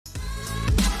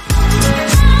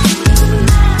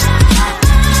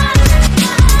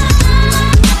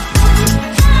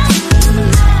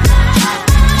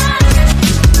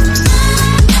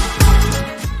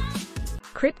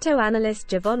Crypto analyst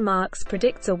Javon Marks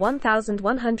predicts a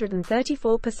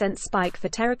 1,134% spike for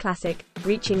Terra Classic,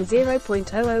 reaching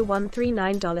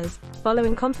 $0.00139,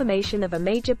 following confirmation of a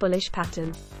major bullish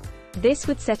pattern. This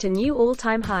would set a new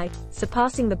all-time high,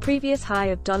 surpassing the previous high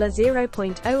of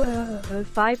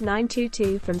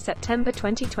 $0.0005922 from September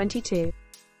 2022.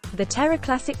 The Terra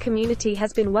Classic community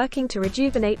has been working to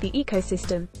rejuvenate the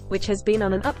ecosystem, which has been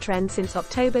on an uptrend since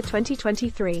October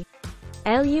 2023.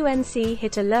 LUNC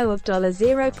hit a low of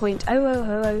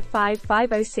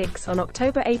 $0.0005506 on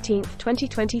October 18,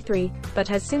 2023, but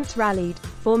has since rallied,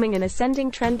 forming an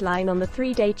ascending trend line on the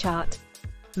 3-day chart.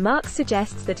 Marks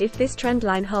suggests that if this trend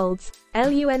line holds,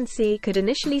 LUNC could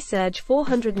initially surge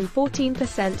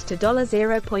 414% to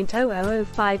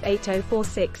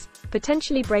 $0.000580046,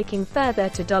 potentially breaking further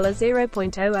to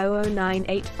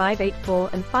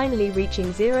 $0.000988584 and finally reaching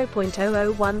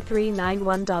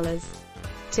 $0.001391.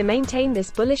 To maintain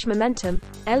this bullish momentum,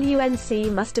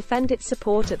 LUNC must defend its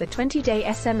support at the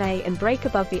 20-day SMA and break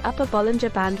above the upper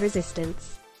Bollinger Band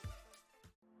resistance.